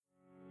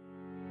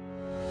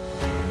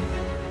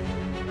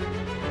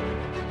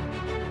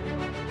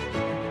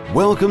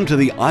Welcome to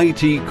the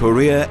IT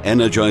Career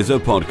Energizer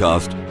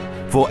podcast.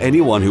 For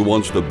anyone who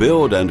wants to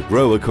build and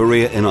grow a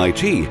career in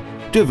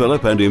IT,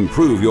 develop and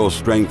improve your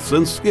strengths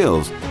and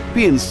skills,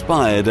 be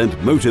inspired and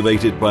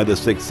motivated by the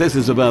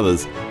successes of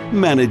others,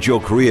 manage your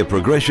career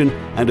progression,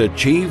 and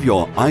achieve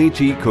your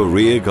IT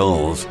career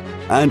goals.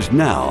 And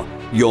now,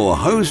 your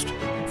host,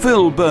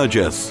 Phil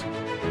Burgess.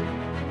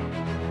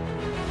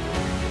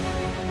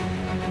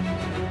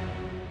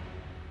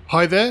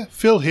 Hi there,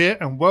 Phil here,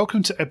 and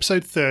welcome to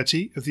episode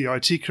 30 of the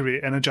IT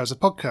Career Energizer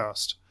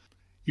podcast.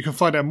 You can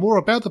find out more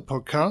about the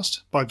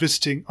podcast by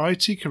visiting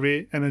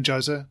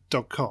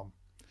itcareerenergizer.com.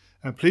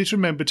 And please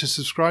remember to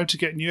subscribe to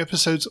get new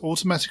episodes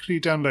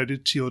automatically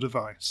downloaded to your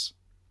device.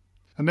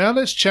 And now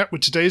let's chat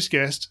with today's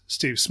guest,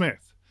 Steve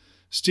Smith.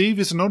 Steve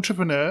is an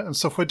entrepreneur and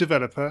software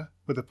developer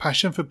with a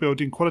passion for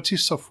building quality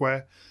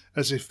software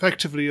as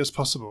effectively as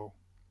possible.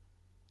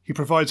 He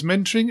provides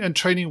mentoring and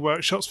training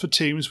workshops for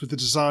teams with the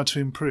desire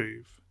to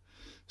improve.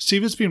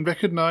 Steve has been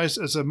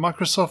recognized as a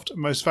Microsoft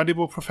Most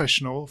Valuable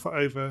Professional for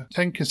over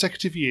 10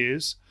 consecutive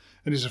years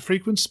and is a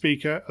frequent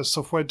speaker at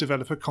software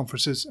developer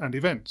conferences and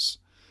events.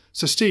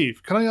 So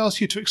Steve, can I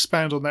ask you to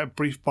expand on that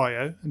brief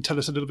bio and tell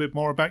us a little bit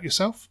more about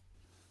yourself?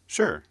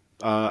 Sure.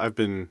 I've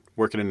been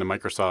working in the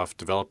Microsoft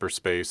developer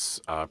space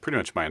pretty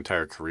much my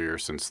entire career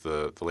since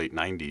the late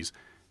 90s,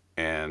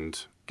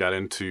 and got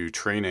into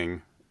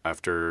training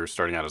after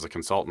starting out as a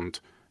consultant.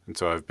 And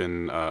so I've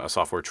been a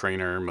software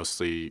trainer,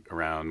 mostly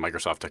around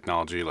Microsoft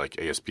technology like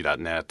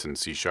ASP.NET and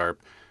C#,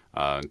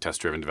 and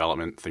test-driven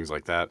development, things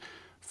like that,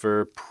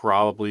 for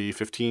probably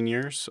 15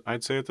 years,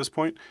 I'd say, at this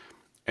point.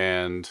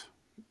 And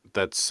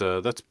that's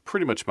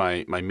pretty much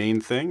my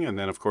main thing. And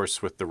then, of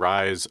course, with the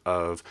rise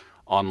of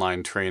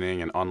online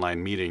training and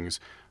online meetings,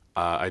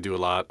 I do a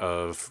lot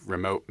of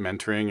remote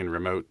mentoring and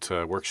remote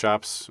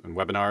workshops and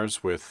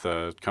webinars with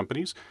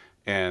companies,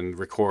 and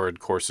record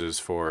courses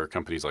for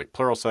companies like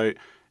Pluralsight.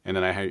 And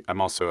then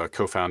I'm also a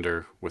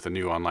co-founder with a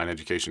new online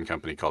education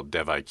company called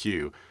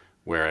DevIQ,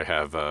 where I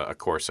have a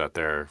course out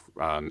there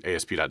on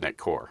ASP.NET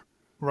Core.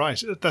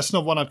 Right. That's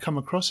not one I've come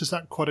across. Is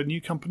that quite a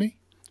new company?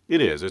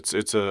 It is.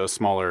 It's a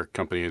smaller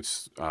company.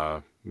 It's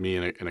me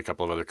and a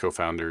couple of other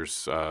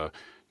co-founders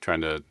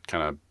trying to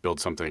kind of build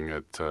something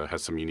that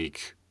has some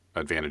unique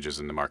advantages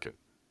in the market.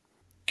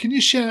 Can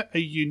you share a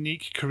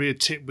unique career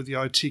tip with the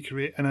IT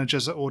Career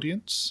Energizer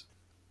audience?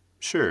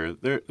 Sure.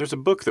 There's a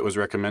book that was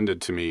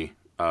recommended to me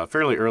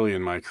fairly early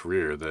in my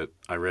career that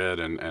I read,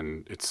 and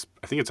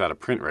I think it's out of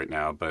print right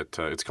now, but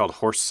it's called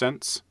Horse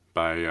Sense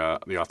by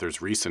the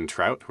authors Rees and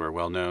Trout, who are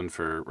well known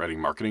for writing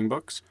marketing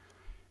books.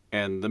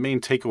 And the main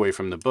takeaway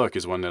from the book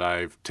is one that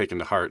I've taken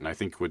to heart and I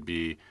think would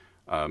be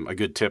a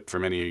good tip for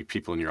many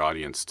people in your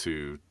audience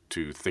to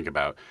think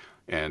about.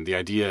 And the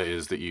idea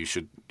is that you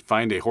should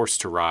find a horse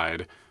to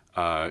ride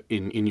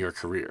in your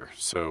career.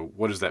 So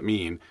what does that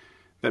mean?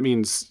 That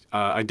means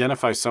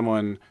identify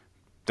someone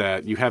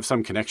that you have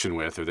some connection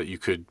with, or that you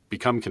could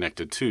become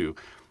connected to,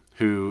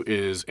 who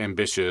is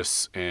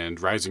ambitious and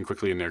rising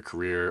quickly in their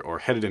career or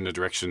headed in the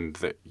direction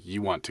that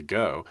you want to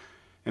go,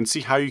 and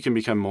see how you can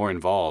become more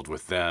involved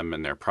with them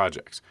and their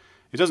projects.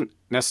 It doesn't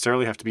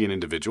necessarily have to be an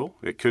individual.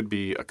 It could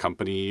be a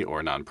company or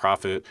a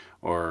nonprofit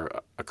or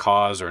a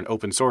cause or an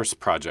open source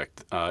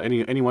project.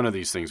 Any one of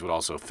these things would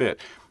also fit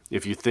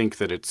if you think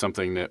that it's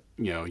something that,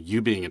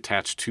 you being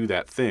attached to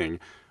that thing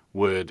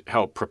would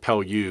help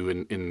propel you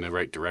in the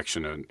right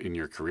direction in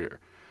your career.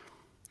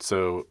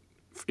 So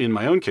in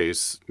my own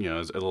case,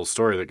 as a little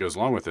story that goes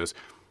along with this,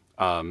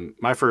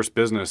 my first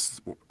business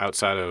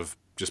outside of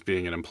just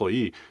being an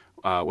employee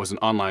was an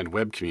online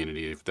web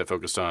community that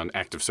focused on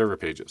active server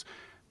pages.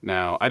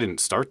 Now, I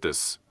didn't start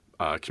this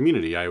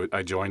community.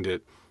 I joined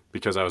it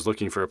because I was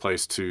looking for a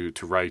place to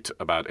write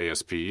about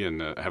ASP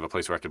and have a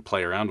place where I could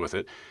play around with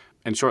it.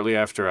 And shortly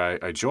after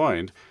I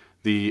joined,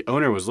 the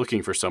owner was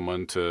looking for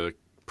someone to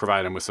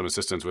provide him with some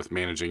assistance with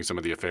managing some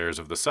of the affairs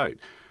of the site.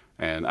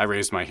 And I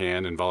raised my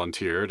hand and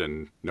volunteered,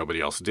 and nobody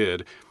else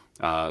did.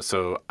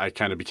 So I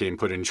kind of became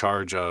put in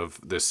charge of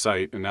this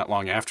site. And not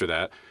long after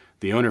that,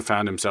 the owner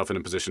found himself in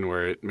a position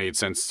where it made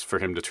sense for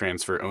him to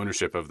transfer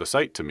ownership of the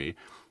site to me.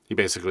 He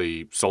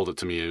basically sold it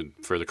to me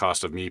for the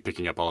cost of me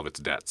picking up all of its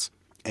debts.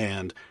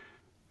 And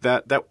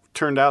that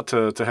turned out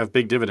to have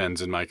big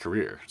dividends in my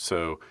career.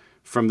 So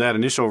from that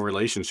initial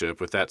relationship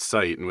with that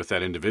site and with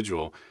that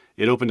individual,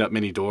 it opened up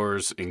many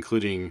doors,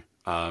 including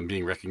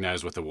being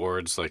recognized with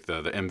awards like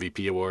the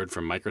MVP award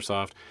from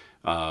Microsoft,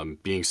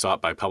 being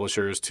sought by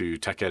publishers to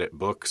tech edit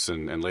books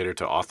and later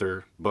to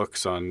author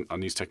books on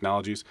these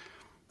technologies.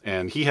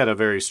 And he had a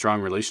very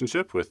strong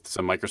relationship with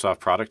some Microsoft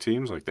product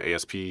teams, like the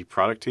ASP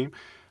product team.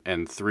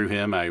 And through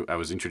him, I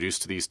was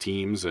introduced to these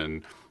teams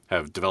and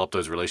have developed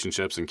those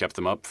relationships and kept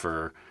them up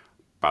for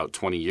about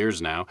 20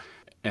 years now.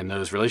 And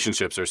those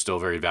relationships are still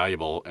very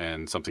valuable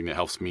and something that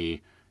helps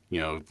me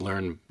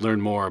learn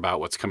more about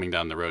what's coming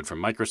down the road from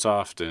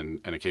Microsoft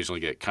and occasionally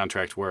get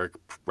contract work,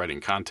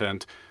 writing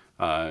content,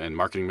 and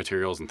marketing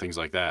materials and things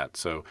like that.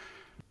 So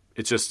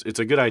it's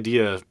a good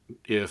idea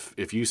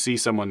if you see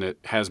someone that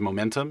has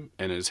momentum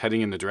and is heading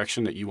in the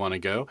direction that you want to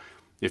go,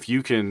 if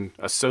you can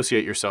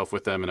associate yourself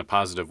with them in a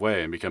positive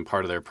way and become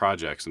part of their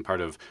projects and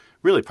part of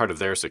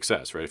their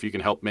success, right? If you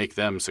can help make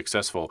them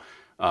successful,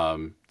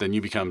 then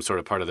you become sort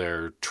of part of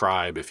their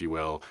tribe, if you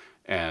will.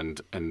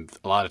 And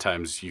a lot of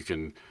times you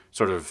can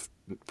sort of,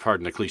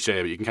 pardon the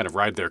cliche, but you can kind of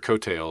ride their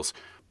coattails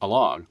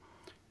along.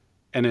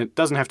 And it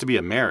doesn't have to be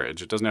a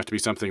marriage. It doesn't have to be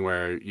something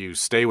where you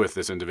stay with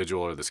this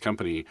individual or this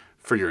company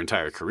for your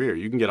entire career.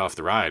 You can get off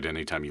the ride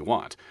anytime you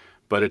want.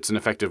 But it's an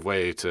effective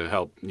way to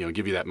help,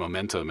 give you that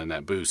momentum and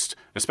that boost,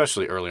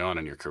 especially early on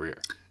in your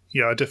career.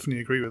 Yeah, I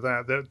definitely agree with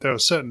that. There are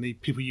certainly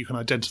people you can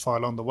identify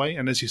along the way,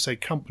 and as you say,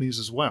 companies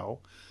as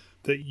well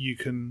that you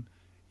can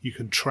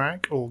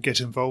track or get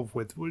involved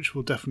with, which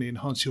will definitely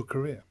enhance your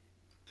career.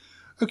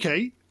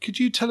 Okay, could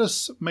you tell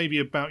us maybe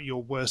about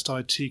your worst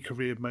IT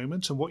career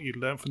moment and what you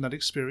learned from that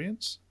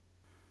experience?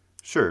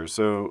 Sure.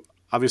 So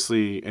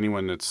obviously,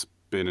 anyone that's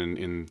been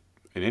in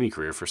any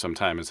career for some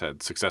time has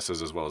had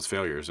successes as well as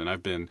failures, and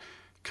I've been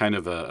kind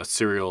of a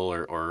serial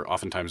or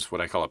oftentimes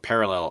what I call a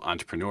parallel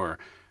entrepreneur.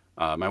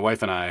 My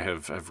wife and I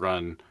have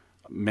run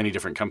many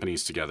different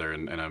companies together,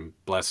 and I'm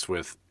blessed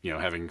with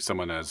having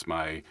someone as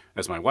my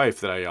wife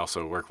that I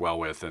also work well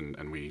with,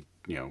 and we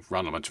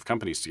run a bunch of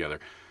companies together.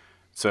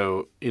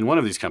 So in one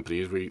of these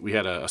companies, we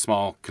had a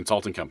small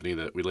consulting company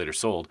that we later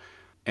sold,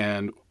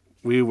 and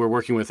we were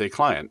working with a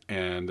client,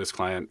 and this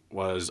client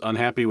was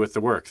unhappy with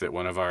the work that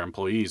one of our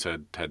employees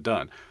had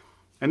done.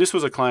 And this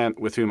was a client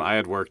with whom I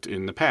had worked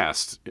in the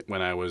past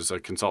when I was a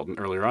consultant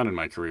earlier on in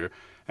my career.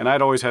 And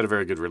I'd always had a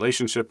very good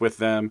relationship with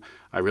them.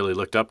 I really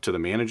looked up to the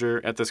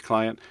manager at this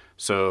client.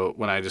 So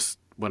when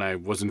I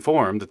was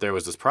informed that there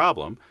was this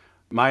problem,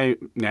 my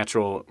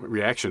natural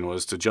reaction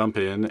was to jump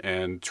in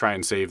and try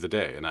and save the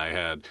day. And I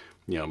had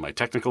my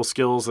technical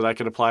skills that I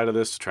could apply to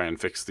this to try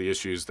and fix the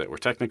issues that were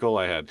technical.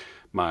 I had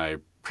my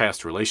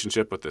past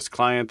relationship with this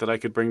client that I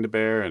could bring to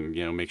bear and,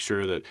 make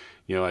sure that,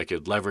 I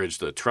could leverage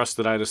the trust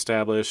that I'd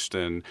established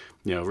and,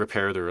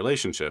 repair the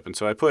relationship. And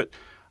so I put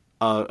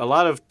a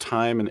lot of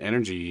time and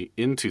energy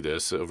into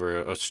this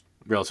over a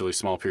relatively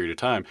small period of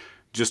time,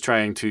 just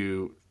trying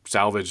to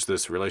salvage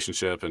this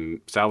relationship and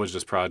salvage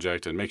this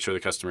project and make sure the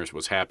customer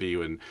was happy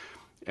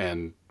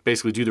and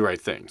basically do the right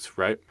things,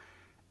 right?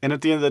 And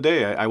at the end of the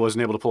day, I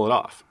wasn't able to pull it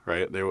off,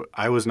 right?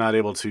 I was not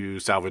able to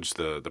salvage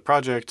the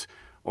project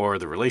or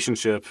the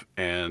relationship,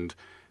 and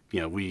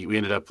we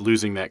ended up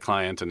losing that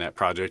client and that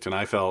project, and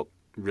I felt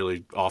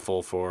really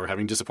awful for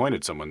having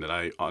disappointed someone that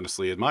I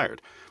honestly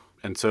admired.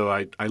 And so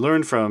I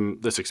learned from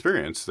this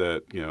experience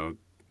that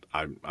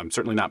I'm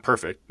certainly not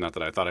perfect, not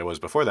that I thought I was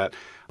before that,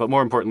 but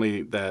more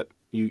importantly that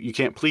you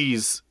can't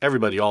please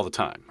everybody all the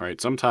time,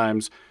 right?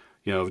 Sometimes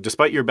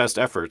despite your best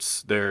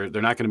efforts, they're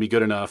not going to be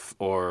good enough,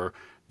 or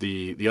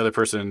the other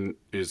person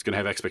is going to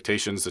have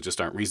expectations that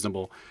just aren't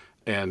reasonable,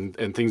 and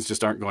things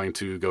just aren't going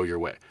to go your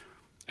way.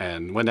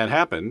 And when that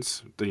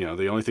happens,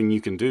 the only thing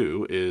you can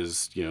do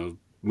is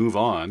move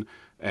on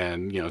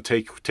and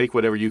take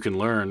whatever you can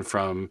learn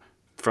from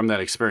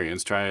that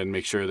experience. Try and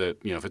make sure that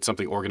if it's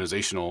something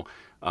organizational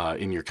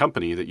in your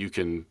company, that you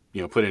can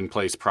put in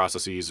place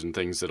processes and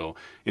things that'll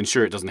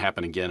ensure it doesn't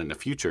happen again in the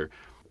future.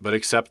 But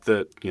accept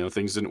that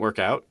things didn't work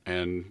out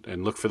and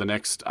look for the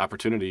next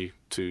opportunity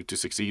to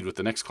succeed with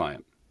the next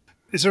client.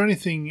 Is there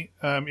anything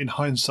in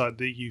hindsight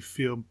that you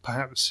feel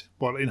perhaps,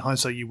 in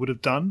hindsight you would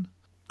have done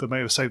that may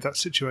have saved that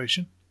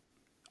situation?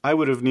 I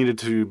would have needed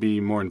to be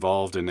more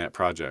involved in that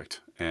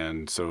project.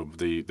 And so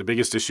the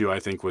biggest issue,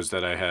 I think, was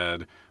that I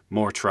had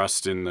more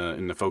trust in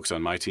the folks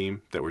on my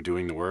team that were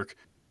doing the work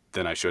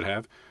than I should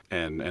have.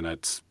 And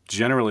it's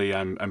generally,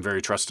 I'm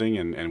very trusting,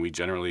 and we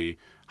generally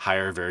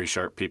hire very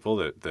sharp people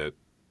that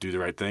do the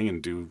right thing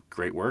and do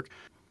great work.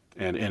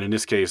 And in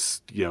this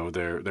case,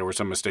 there were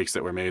some mistakes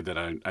that were made that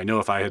I know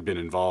if I had been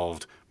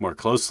involved more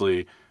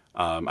closely,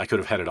 I could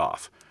have headed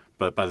off.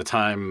 But by the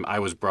time I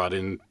was brought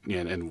in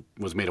and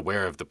was made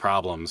aware of the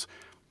problems,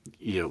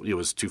 it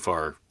was too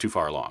far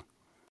along.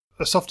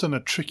 That's often a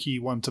tricky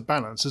one to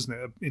balance, isn't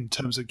it? In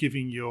terms of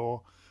giving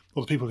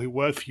the people who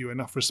work for you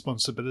enough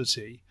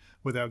responsibility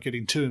without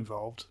getting too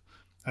involved,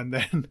 and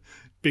then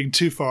being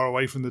too far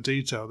away from the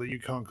detail that you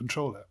can't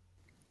control it.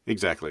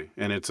 Exactly.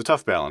 And it's a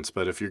tough balance,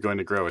 but if you're going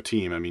to grow a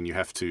team, you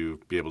have to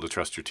be able to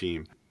trust your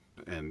team.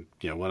 And,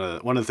 one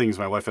of the things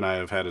my wife and I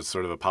have had as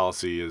sort of a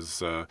policy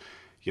is,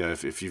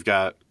 if you've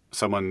got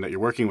someone that you're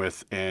working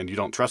with and you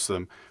don't trust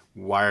them,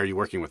 why are you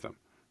working with them?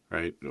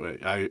 Right?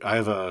 I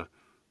have a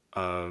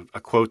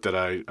quote that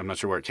I'm not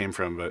sure where it came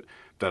from, but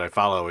that I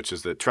follow, which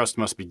is that trust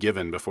must be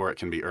given before it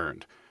can be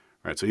earned.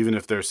 Right. So even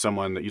if there's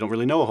someone that you don't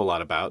really know a whole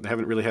lot about, they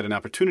haven't really had an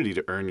opportunity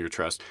to earn your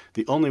trust,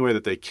 the only way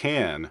that they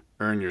can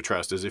earn your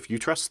trust is if you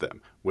trust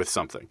them with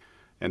something.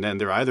 And then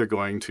they're either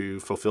going to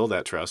fulfill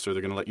that trust or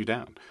they're going to let you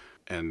down.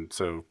 And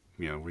so,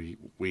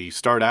 we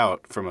start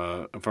out from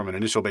an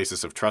initial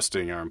basis of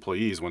trusting our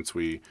employees once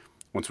we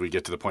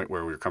get to the point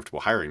where we're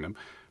comfortable hiring them.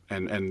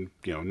 And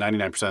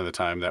 99% of the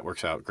time that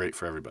works out great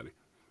for everybody.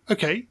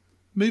 Okay.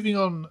 Moving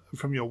on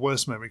from your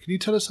worst moment, can you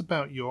tell us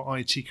about your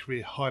IT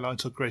career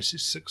highlight or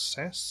greatest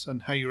success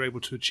and how you were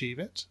able to achieve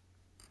it?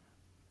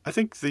 I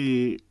think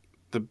the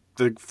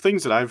the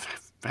things that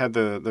I've had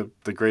the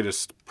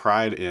greatest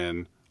pride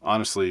in,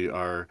 honestly,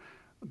 are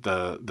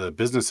the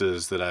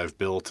businesses that I've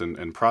built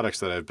and products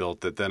that I've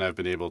built that then I've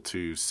been able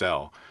to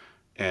sell.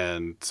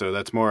 And so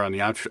that's more on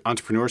the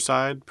entrepreneur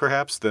side,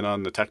 perhaps, than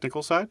on the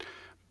technical side.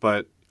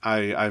 But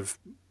I've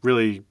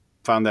really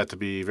found that to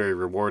be very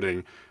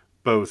rewarding,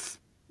 both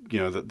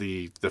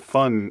the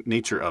fun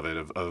nature of it,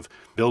 of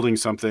building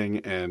something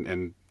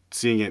and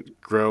seeing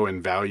it grow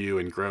in value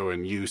and grow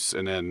in use,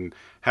 and then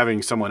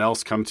having someone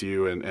else come to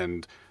you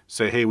and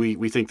say, hey,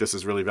 we think this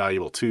is really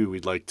valuable too.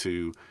 We'd like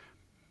to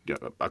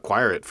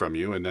acquire it from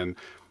you. And then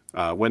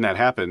when that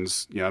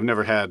happens, I've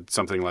never had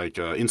something like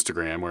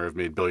Instagram where I've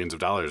made billions of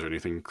dollars or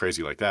anything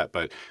crazy like that.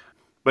 But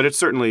it's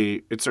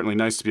certainly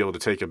nice to be able to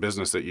take a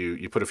business that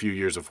you put a few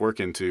years of work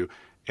into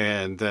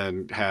and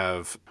then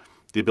have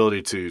the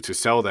ability to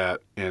sell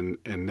that and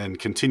then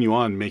continue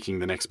on making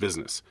the next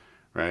business,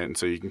 right? And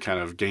so you can kind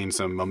of gain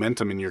some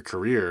momentum in your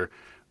career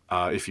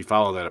if you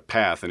follow that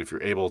path, and if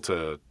you're able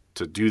to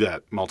do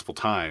that multiple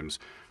times,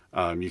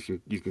 you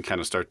can kind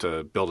of start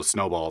to build a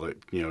snowball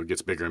that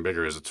gets bigger and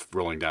bigger as it's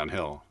rolling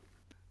downhill.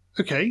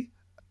 Okay,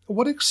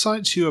 what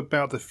excites you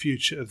about the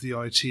future of the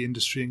IT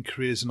industry and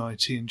careers in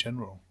IT in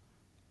general?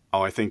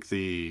 Oh, I think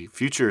the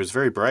future is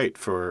very bright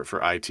for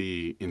IT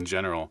in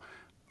general,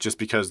 just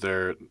because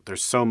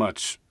there's so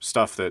much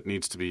stuff that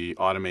needs to be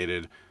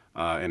automated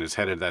and is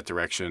headed that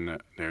direction.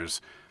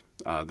 There's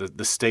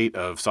the state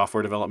of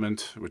software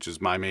development, which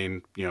is my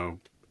main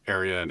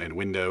area and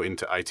window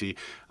into IT,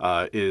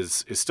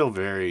 is still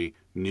very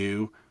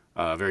new,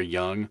 very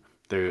young.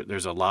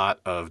 There's a lot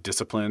of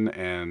discipline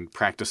and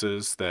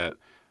practices that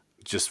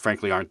just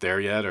frankly aren't there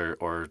yet,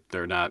 or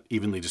they're not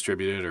evenly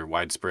distributed or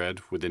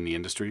widespread within the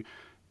industry.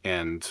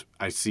 And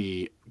I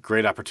see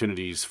great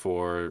opportunities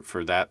for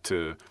that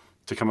to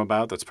come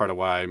about. That's part of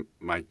why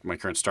my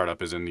current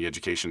startup is in the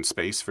education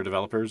space for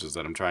developers, is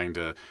that I'm trying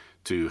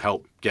to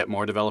help get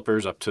more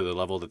developers up to the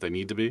level that they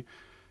need to be.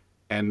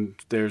 And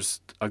there's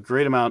a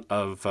great amount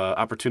of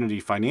opportunity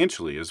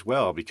financially as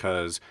well,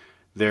 because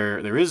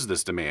there is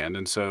this demand.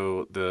 And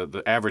so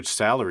the average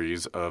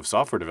salaries of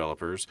software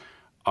developers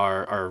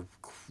are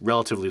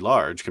relatively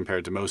large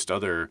compared to most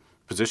other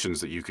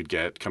positions that you could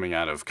get coming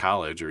out of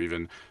college, or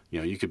even,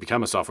 you could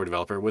become a software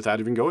developer without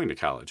even going to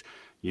college.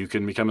 You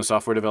can become a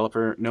software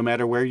developer no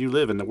matter where you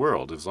live in the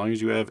world, as long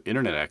as you have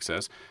internet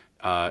access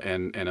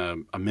and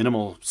a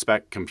minimal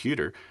spec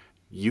computer.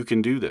 You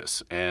can do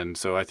this. And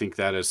so I think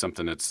that is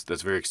something that's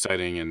very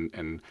exciting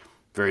and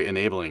very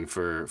enabling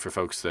for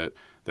folks that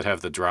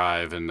have the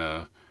drive and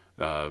the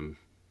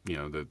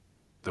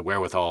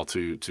wherewithal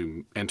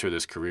to enter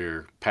this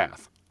career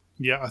path.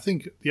 Yeah, I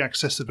think the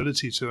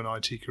accessibility to an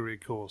IT career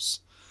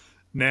course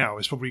now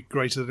is probably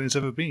greater than it's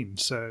ever been.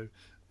 So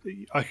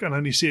I can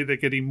only see they're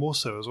getting more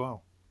so as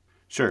well.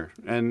 Sure.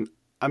 And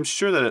I'm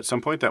sure that at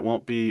some point that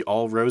won't be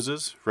all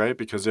roses, right?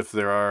 Because if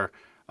there are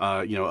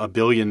a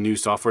billion new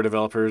software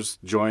developers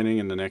joining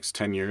in the next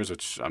 10 years,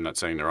 which I'm not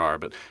saying there are,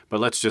 but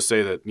let's just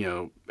say that,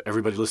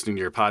 everybody listening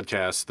to your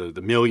podcast,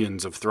 the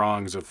millions of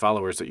throngs of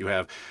followers that you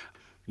have,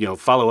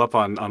 follow up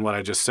on what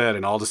I just said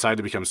and all decide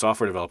to become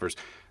software developers,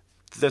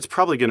 that's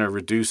probably going to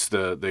reduce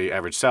the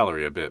average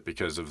salary a bit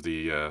because of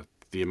the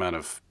amount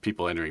of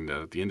people entering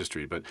the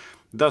industry. But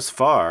thus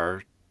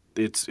far,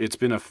 it's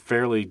been a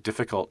fairly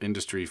difficult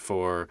industry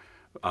for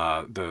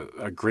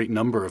a great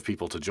number of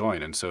people to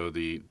join, and so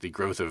the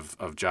growth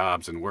of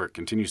jobs and work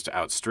continues to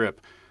outstrip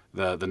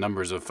the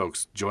numbers of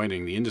folks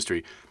joining the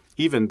industry,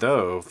 even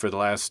though for the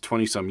last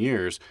 20-some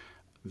years,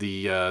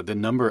 the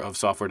number of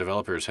software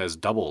developers has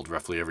doubled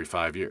roughly every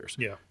 5 years.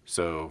 Yeah.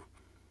 So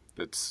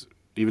it's,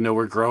 even though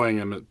we're growing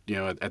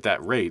at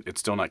that rate,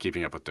 it's still not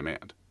keeping up with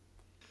demand.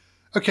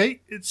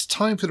 Okay, it's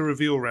time for the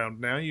reveal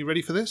round now. You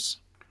ready for this?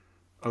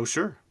 Oh,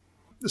 sure.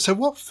 So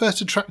what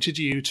first attracted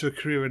you to a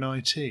career in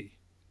IT?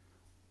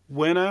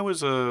 When I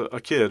was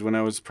a kid, when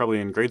I was probably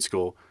in grade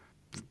school,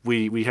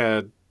 we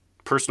had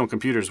personal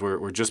computers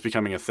were just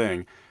becoming a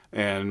thing,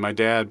 and my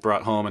dad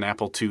brought home an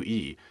Apple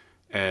IIe,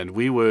 and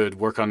we would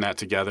work on that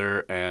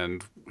together,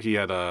 and he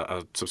had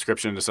a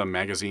subscription to some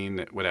magazine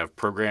that would have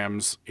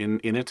programs in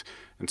it,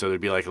 and so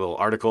there'd be like a little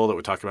article that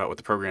would talk about what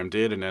the program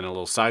did, and then a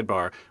little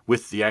sidebar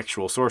with the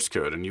actual source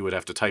code, and you would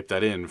have to type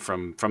that in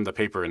from the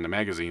paper in the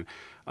magazine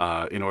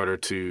in order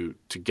to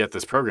get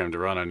this program to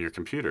run on your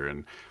computer.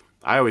 And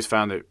I always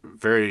found it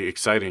very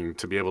exciting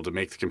to be able to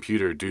make the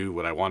computer do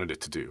what I wanted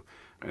it to do.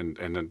 And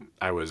then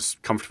I was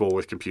comfortable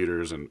with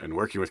computers and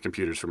working with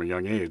computers from a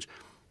young age.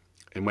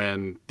 And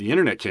when the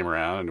internet came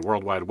around and the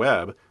World Wide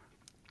Web,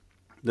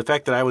 the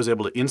fact that I was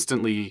able to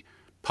instantly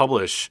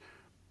publish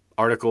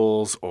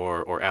articles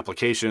or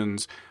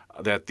applications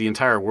that the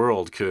entire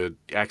world could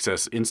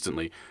access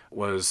instantly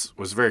was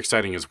very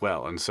exciting as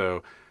well. And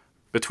so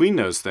between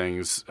those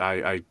things,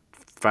 I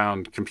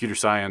found computer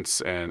science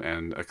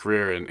and a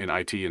career in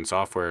IT and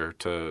software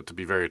to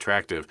be very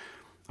attractive.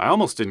 I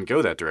almost didn't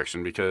go that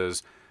direction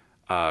because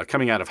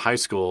coming out of high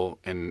school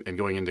and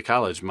going into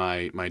college,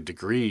 my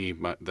degree,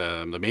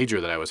 the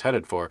major that I was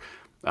headed for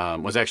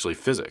was actually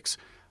physics.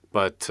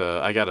 but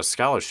I got a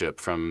scholarship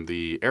from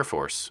the Air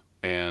Force,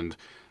 and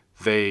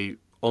they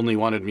only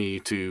wanted me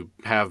to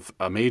have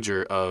a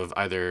major of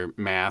either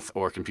math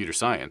or computer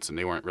science, and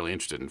they weren't really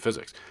interested in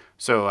physics.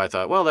 So I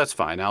thought, well, that's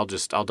fine. I'll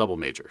double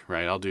major,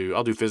 right? I'll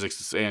do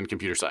physics and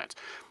computer science.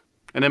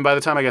 And then by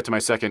the time I got to my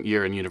second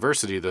year in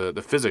university,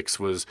 the physics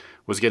was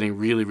getting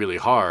really, really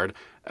hard,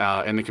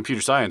 and the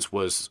computer science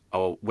was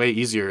way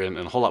easier and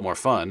a whole lot more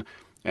fun.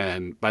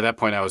 And by that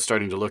point, I was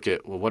starting to look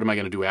at, well, what am I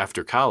going to do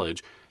after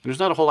college? And there's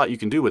not a whole lot you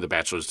can do with a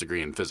bachelor's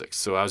degree in physics.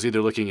 So I was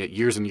either looking at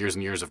years and years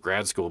and years of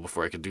grad school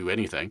before I could do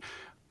anything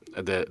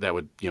that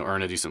would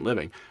earn a decent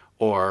living,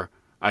 or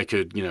I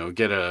could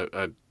get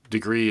a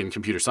degree in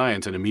computer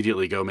science and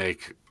immediately go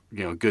make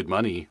good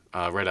money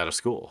right out of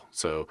school.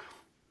 So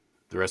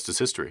the rest is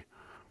history.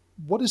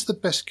 What is the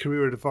best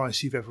career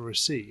advice you've ever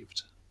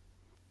received?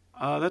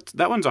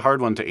 That one's a hard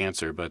one to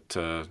answer, but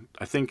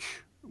I think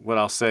what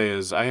I'll say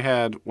is I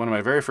had one of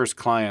my very first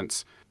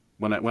clients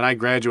when I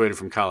graduated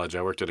from college.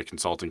 I worked at a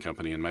consulting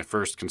company, and my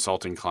first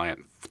consulting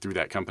client through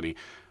that company,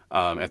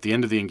 at the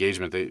end of the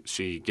engagement,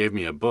 she gave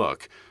me a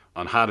book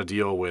on how to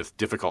deal with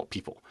difficult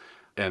people,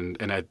 and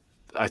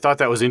I thought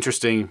that was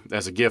interesting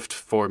as a gift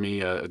for me,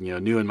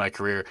 new in my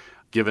career,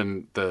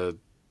 given the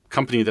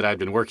company that I'd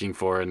been working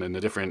for and the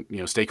different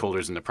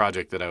stakeholders in the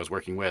project that I was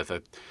working with.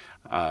 It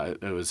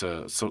was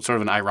sort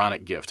of an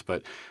ironic gift,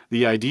 but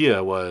the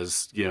idea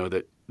was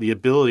that the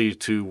ability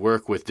to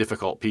work with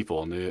difficult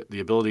people and the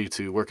ability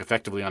to work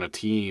effectively on a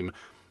team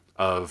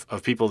of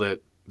people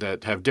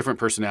that have different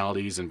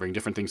personalities and bring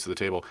different things to the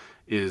table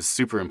is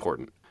super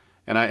important.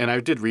 And I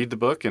did read the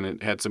book, and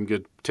it had some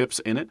good tips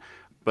in it.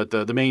 But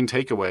the main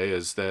takeaway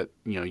is that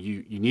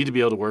you need to be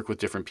able to work with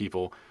different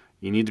people.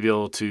 You need to be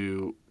able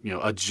to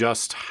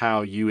adjust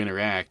how you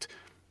interact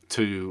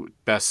to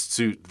best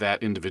suit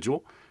that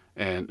individual.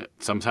 And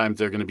sometimes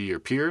they're going to be your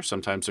peer.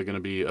 Sometimes they're going to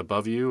be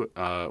above you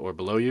or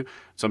below you.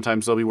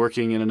 Sometimes they'll be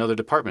working in another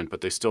department,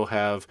 but they still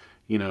have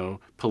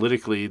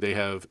politically they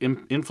have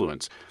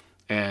influence.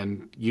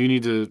 And you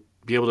need to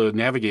be able to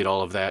navigate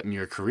all of that in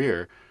your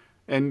career.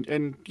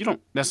 And you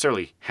don't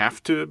necessarily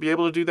have to be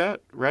able to do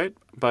that, right?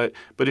 But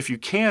if you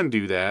can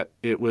do that,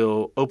 it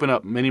will open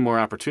up many more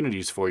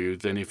opportunities for you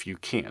than if you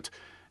can't.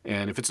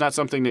 And if it's not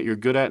something that you're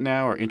good at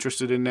now or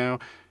interested in now,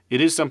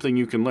 it is something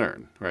you can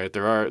learn, right?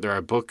 There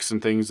are books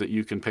and things that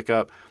you can pick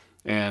up.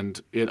 And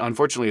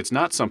unfortunately, it's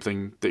not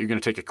something that you're going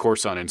to take a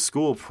course on in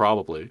school,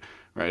 probably,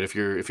 right? If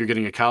you're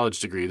getting a college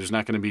degree, there's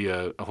not going to be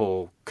a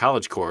whole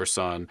college course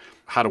on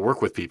how to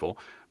work with people.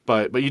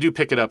 But you do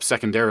pick it up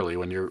secondarily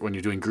when you're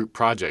doing group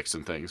projects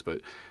and things. But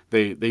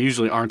they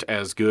usually aren't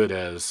as good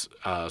as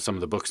some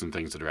of the books and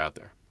things that are out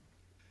there.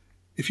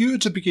 If you were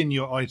to begin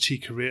your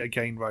IT career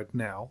again right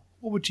now,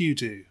 what would you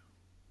do?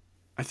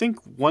 I think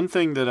one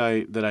thing that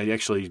I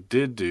actually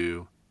did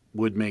do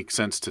would make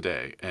sense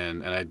today,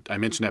 and I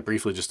mentioned that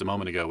briefly just a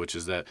moment ago, which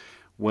is that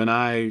when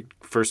I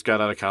first got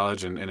out of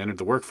college and entered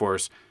the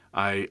workforce,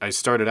 I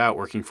started out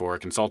working for a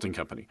consulting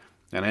company,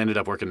 and I ended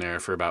up working there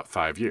for about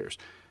 5 years.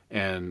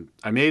 And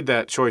I made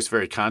that choice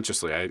very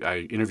consciously. I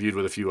interviewed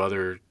with a few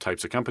other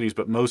types of companies,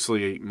 but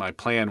mostly my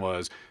plan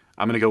was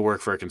I'm going to go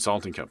work for a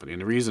consulting company.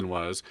 And the reason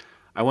was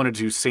I wanted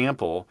to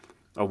sample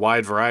a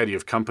wide variety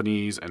of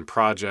companies and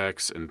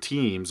projects and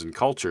teams and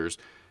cultures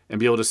and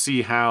be able to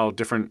see how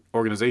different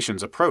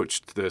organizations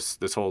approached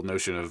this whole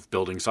notion of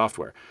building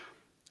software.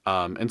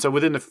 And so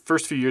within the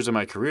first few years of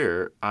my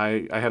career,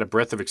 I had a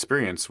breadth of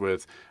experience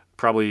with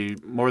probably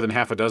more than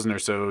half a dozen or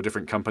so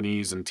different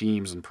companies and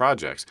teams and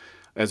projects,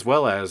 as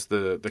well as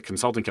the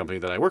consulting company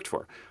that I worked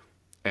for.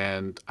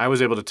 And I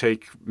was able to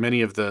take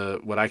many of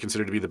what I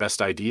consider to be the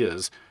best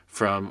ideas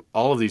from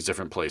all of these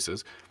different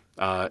places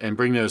and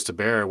bring those to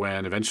bear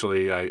when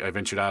eventually I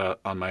ventured out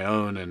on my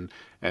own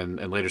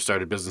and later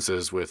started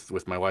businesses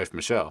with my wife,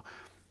 Michelle.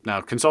 Now,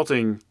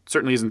 consulting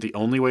certainly isn't the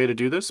only way to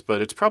do this,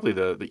 but it's probably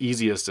the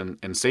easiest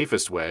and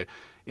safest way.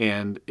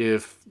 And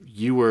if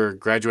you were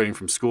graduating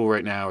from school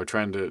right now or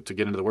trying to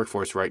get into the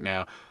workforce right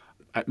now,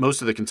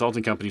 most of the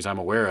consulting companies I'm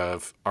aware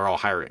of are all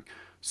hiring.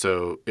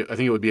 So I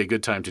think it would be a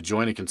good time to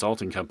join a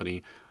consulting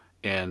company,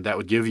 and that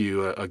would give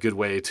you a good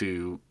way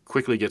to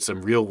quickly get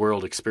some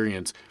real-world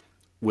experience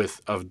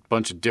with a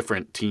bunch of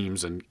different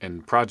teams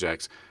and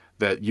projects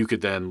that you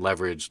could then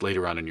leverage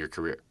later on in your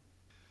career.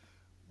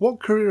 What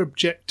career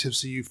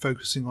objectives are you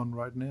focusing on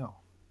right now?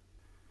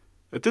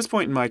 At this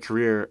point in my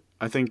career,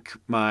 I think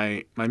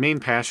my main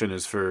passion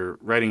is for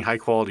writing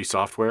high-quality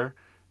software.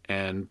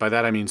 And by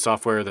that, I mean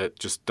software that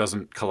just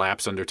doesn't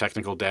collapse under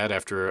technical debt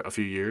after a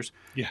few years.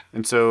 Yeah.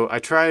 And so I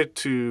try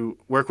to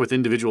work with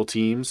individual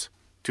teams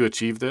to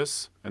achieve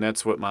this. And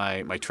that's what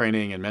my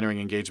training and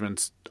mentoring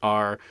engagements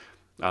are.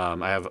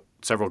 I have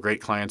several great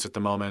clients at the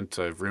moment.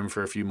 I have room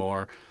for a few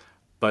more.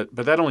 But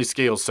that only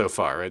scales so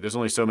far, right? There's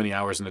only so many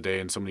hours in a day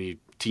and so many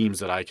teams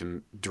that I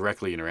can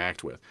directly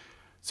interact with.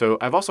 So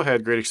I've also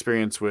had great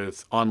experience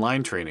with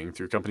online training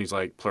through companies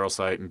like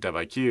Pluralsight and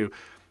DevIQ.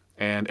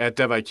 And at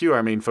DevIQ,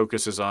 our main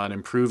focus is on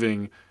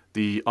improving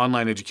the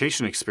online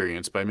education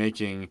experience by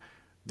making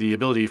the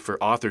ability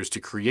for authors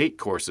to create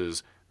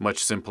courses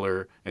much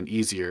simpler and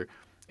easier,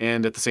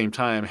 and at the same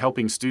time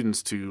helping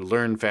students to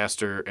learn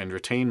faster and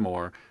retain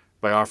more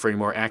by offering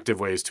more active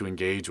ways to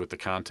engage with the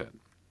content.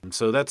 And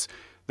so that's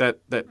that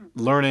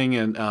learning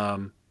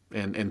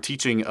and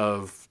teaching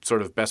of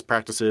sort of best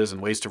practices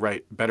and ways to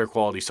write better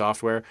quality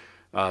software,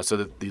 so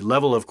that the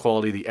level of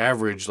quality, the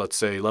average, let's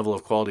say, level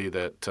of quality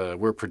that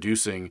we're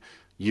producing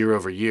year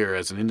over year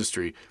as an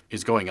industry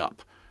is going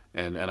up.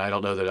 And I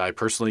don't know that I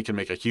personally can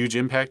make a huge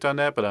impact on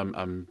that, but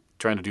I'm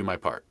trying to do my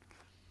part.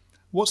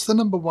 What's the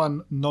number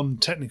one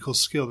non-technical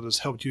skill that has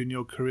helped you in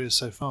your career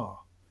so far?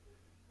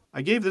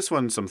 I gave this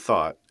one some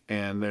thought,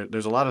 and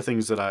there's a lot of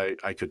things that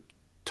I could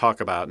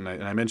talk about, and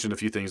I mentioned a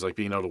few things like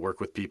being able to work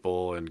with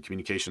people and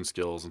communication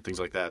skills and things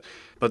like that.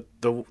 But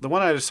the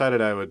one I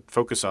decided I would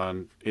focus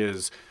on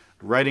is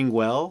writing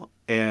well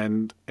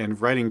and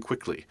writing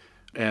quickly.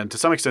 And to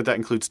some extent, that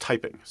includes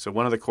typing. So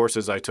one of the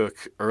courses I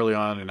took early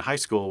on in high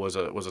school was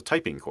a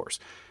typing course.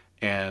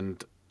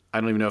 And I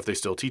don't even know if they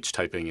still teach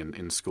typing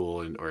in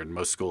school or in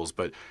most schools.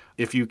 But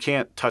if you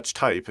can't touch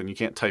type and you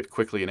can't type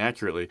quickly and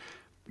accurately,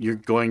 you're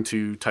going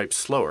to type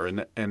slower.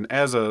 And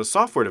as a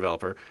software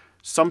developer,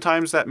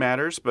 sometimes that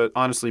matters. But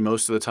honestly,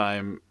 most of the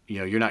time,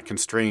 you're not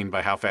constrained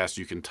by how fast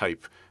you can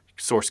type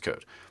source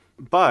code.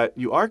 But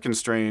you are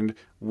constrained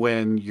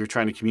when you're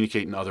trying to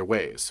communicate in other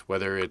ways,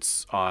 whether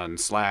it's on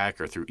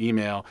Slack or through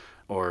email,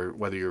 or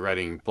whether you're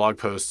writing blog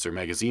posts or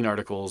magazine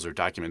articles or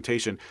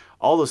documentation.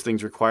 All those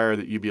things require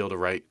that you be able to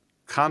write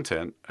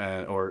content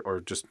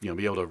or just be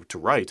able to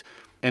write.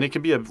 And it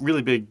can be a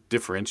really big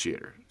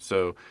differentiator.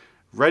 So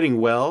writing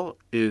well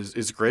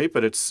is great,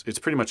 but it's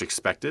pretty much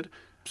expected.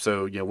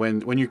 So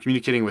when you're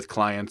communicating with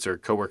clients or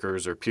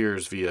coworkers or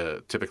peers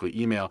via typically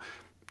email,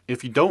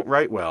 if you don't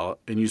write well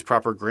and use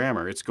proper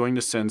grammar, it's going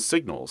to send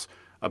signals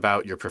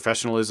about your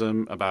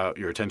professionalism, about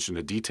your attention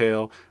to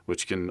detail,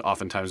 which can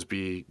oftentimes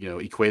be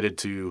equated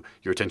to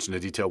your attention to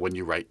detail when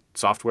you write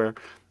software.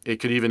 It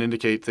could even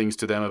indicate things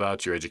to them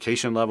about your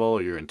education level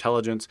or your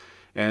intelligence.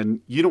 And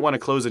you don't want to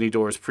close any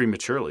doors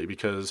prematurely,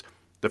 because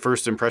the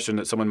first impression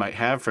that someone might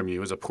have from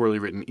you is a poorly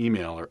written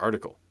email or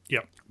article.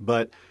 Yeah.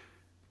 But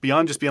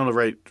beyond just being able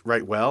to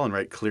write well and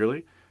write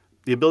clearly,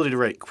 the ability to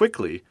write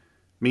quickly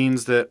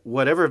means that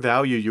whatever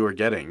value you are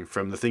getting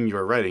from the thing you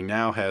are writing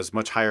now has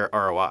much higher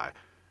ROI.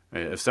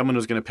 If someone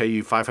was going to pay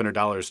you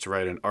 $500 to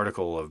write an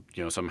article of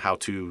some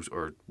how-tos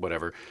or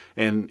whatever,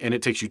 and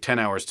it takes you 10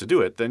 hours to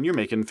do it, then you're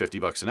making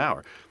 $50 an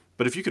hour.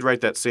 But if you could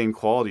write that same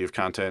quality of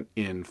content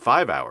in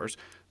 5 hours,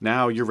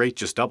 now your rate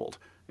just doubled.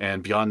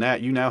 And beyond that,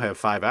 you now have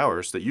 5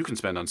 hours that you can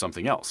spend on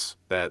something else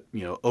that,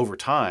 over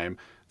time,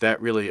 that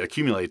really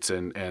accumulates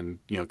and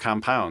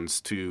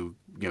compounds to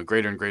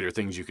greater and greater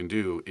things you can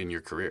do in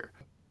your career.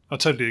 I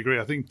totally agree.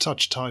 I think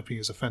touch typing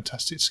is a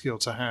fantastic skill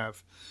to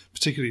have,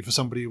 particularly for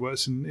somebody who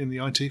works in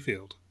the IT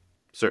field.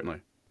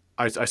 Certainly.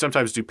 I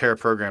sometimes do pair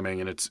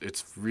programming, and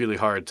it's really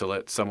hard to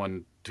let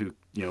someone who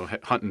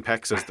hunt and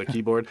peck as the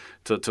keyboard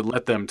to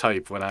let them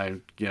type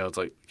when it's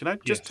like, can I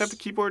just have the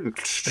keyboard and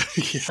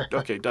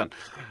okay, done.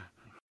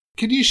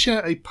 Can you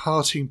share a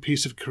parting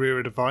piece of career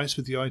advice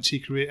with the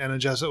IT Career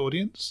Energizer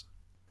audience?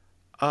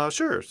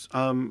 Sure.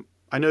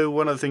 I know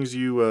one of the things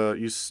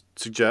you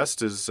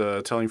suggest is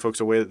telling folks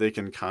a way that they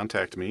can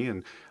contact me,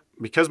 and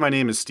because my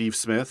name is Steve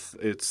Smith,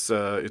 it's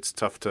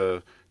tough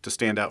to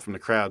stand out from the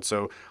crowd.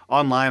 So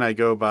online, I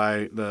go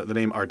by the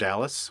name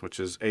Ardalis, which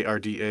is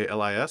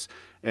Ardalis,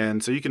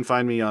 and so you can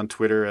find me on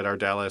Twitter at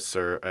Ardalis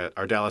or at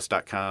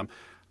ardalis.com.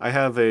 I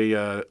have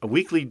a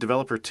weekly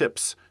developer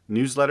tips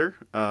newsletter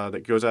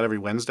that goes out every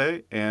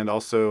Wednesday, and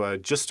also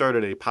just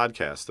started a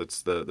podcast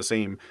that's the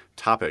same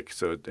topic.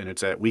 And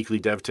it's at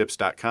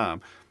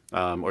weeklydevtips.com.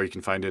 Or you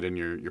can find it in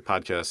your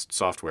podcast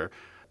software.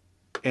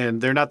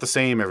 And they're not the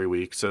same every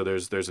week. So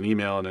there's an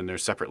email, and then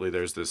there's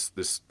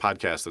this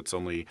podcast that's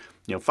only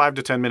 5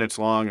 to 10 minutes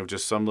long of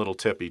just some little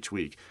tip each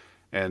week.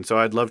 And so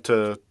I'd love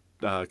to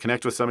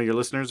connect with some of your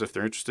listeners if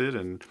they're interested,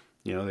 and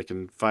they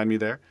can find me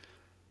there.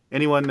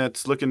 Anyone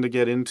that's looking to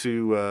get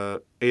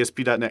into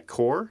ASP.NET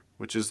Core,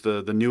 which is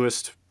the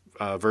newest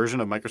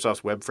version of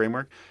Microsoft's web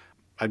framework,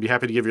 I'd be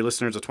happy to give your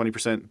listeners a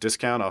 20%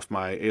 discount off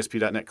my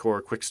ASP.NET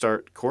Core Quick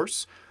Start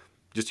course.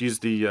 Just use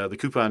the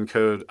coupon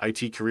code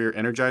IT Career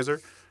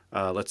Energizer,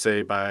 let's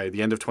say by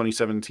the end of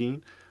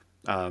 2017,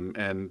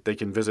 and they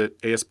can visit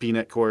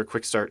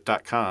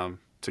ASP.NETCoreQuickStart.com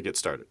to get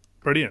started.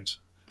 Brilliant.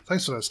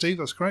 Thanks for that, Steve.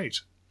 That's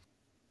great.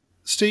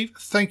 Steve,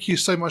 thank you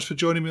so much for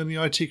joining me on the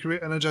IT Career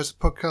Energizer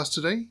podcast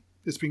today.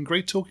 It's been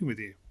great talking with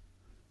you.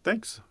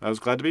 Thanks. I was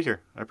glad to be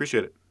here. I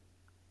appreciate it.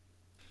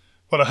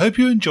 Well, I hope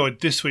you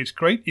enjoyed this week's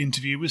great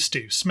interview with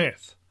Steve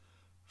Smith.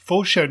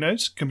 Full show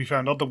notes can be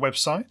found on the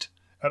website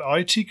at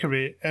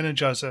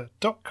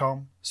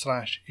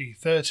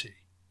itcareerenergizer.com/E30.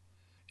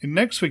 In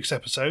next week's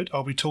episode,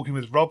 I'll be talking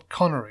with Rob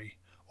Connery,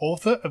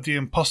 author of The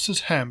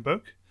Imposter's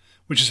Handbook,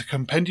 which is a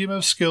compendium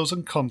of skills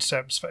and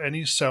concepts for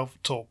any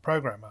self-taught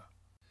programmer.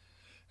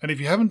 And if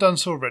you haven't done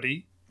so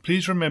already,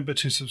 please remember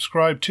to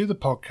subscribe to the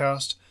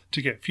podcast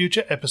to get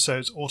future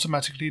episodes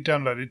automatically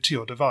downloaded to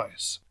your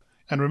device.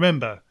 And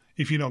remember,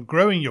 if you're not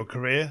growing your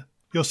career,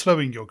 you're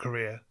slowing your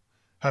career.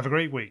 Have a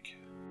great week.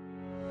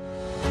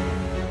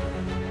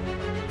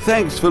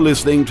 Thanks for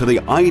listening to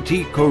the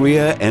IT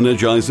Career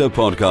Energizer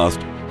podcast.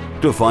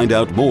 To find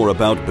out more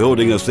about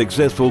building a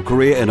successful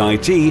career in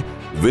IT,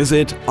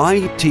 visit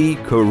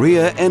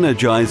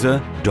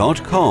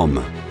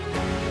itcareerenergizer.com.